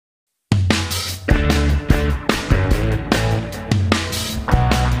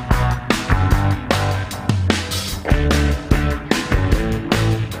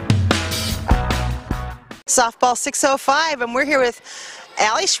Softball 605, and we're here with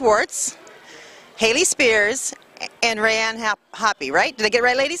Allie Schwartz, Halie Spears, and Rayann Hoppy, right? Did I get it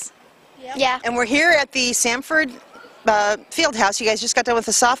right, ladies? Yep. Yeah. And we're here at the Sanford Fieldhouse. You guys just got done with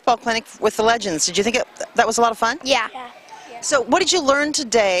the softball clinic with the Legends. Did you think that was a lot of fun? Yeah. So what did you learn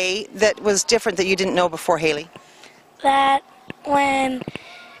today that was different that you didn't know before, Halie? That when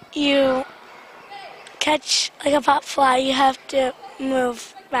you catch like a pop fly, you have to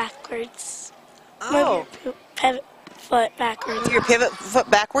move backwards. Oh. Move your pivot foot backwards. Move your pivot foot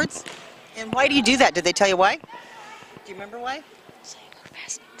backwards? And why do you do that? Did they tell you why? Do you remember why?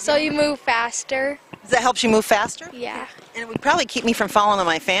 So you move faster. That helps you move faster? Yeah. And it would probably keep me from falling on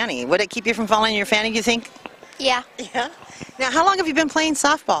my fanny. Would it keep you from falling on your fanny, do you think? Yeah. Yeah? Now, how long have you been playing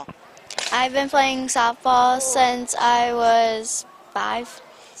softball? I've been playing softball since I was 5.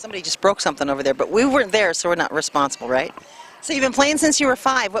 Somebody just broke something over there, but we weren't there, so we're not responsible, right? So you've been playing since you were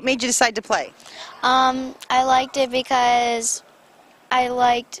 5. What made you decide to play? I liked it because I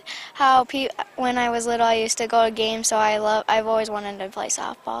liked how when I was little I used to go to games, so I've always wanted to play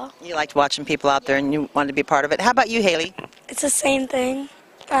softball. You liked watching people out there and you wanted to be part of it. How about you, Halie? It's the same thing,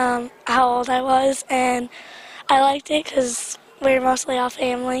 how old I was, and I liked it because we're mostly all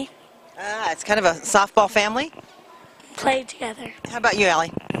family. It's kind of a softball family? Played together. How about you,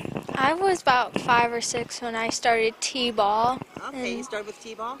 Ellie? I was about 5 or 6 when I started t-ball. Okay, you started with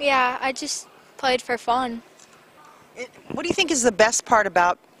t-ball? Yeah, I just played for fun. What do you think is the best part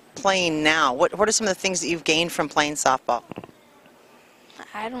about playing now? What are some of the things that you've gained from playing softball?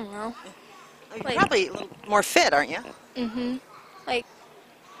 I don't know. You're probably a little more fit, aren't you? Mm-hmm. Like,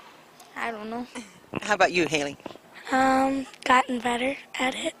 I don't know. How about you, Halie? Gotten better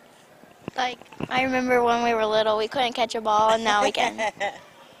at it. Like, I remember when we were little, we couldn't catch a ball, and now we can.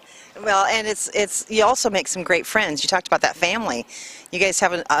 Well, and you also make some great friends. You talked about that family. You guys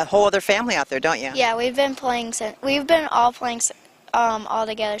have a whole other family out there, don't you? Yeah, we've been all playing all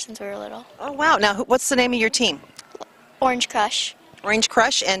together since we were little. Oh, wow. Now, what's the name of your team? Orange Crush. Orange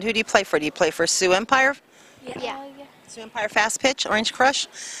Crush, and who do you play for? Do you play for Sioux Empire? Yeah. Sioux Empire Fast Pitch, Orange Crush.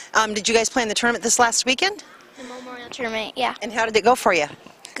 Did you guys play in the tournament this last weekend? The Memorial Tournament, yeah. And how did it go for you?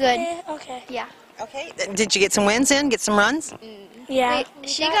 Good. Okay. Yeah. Okay. Did you get some wins in, get some runs? Yeah.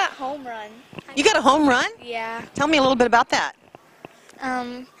 She got home run. You got a home run? Yeah. Tell me a little bit about that.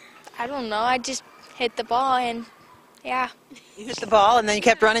 I don't know. I just hit the ball and, yeah. You hit the ball and then you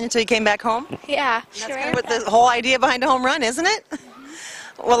kept running until you came back home? Yeah. That's kind of what the whole idea behind a home run, isn't it?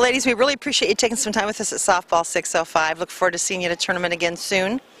 Well, ladies, we really appreciate you taking some time with us at Softball 605. Look forward to seeing you at a tournament again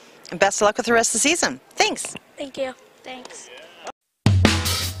soon. And best of luck with the rest of the season. Thanks. Thank you. Thanks.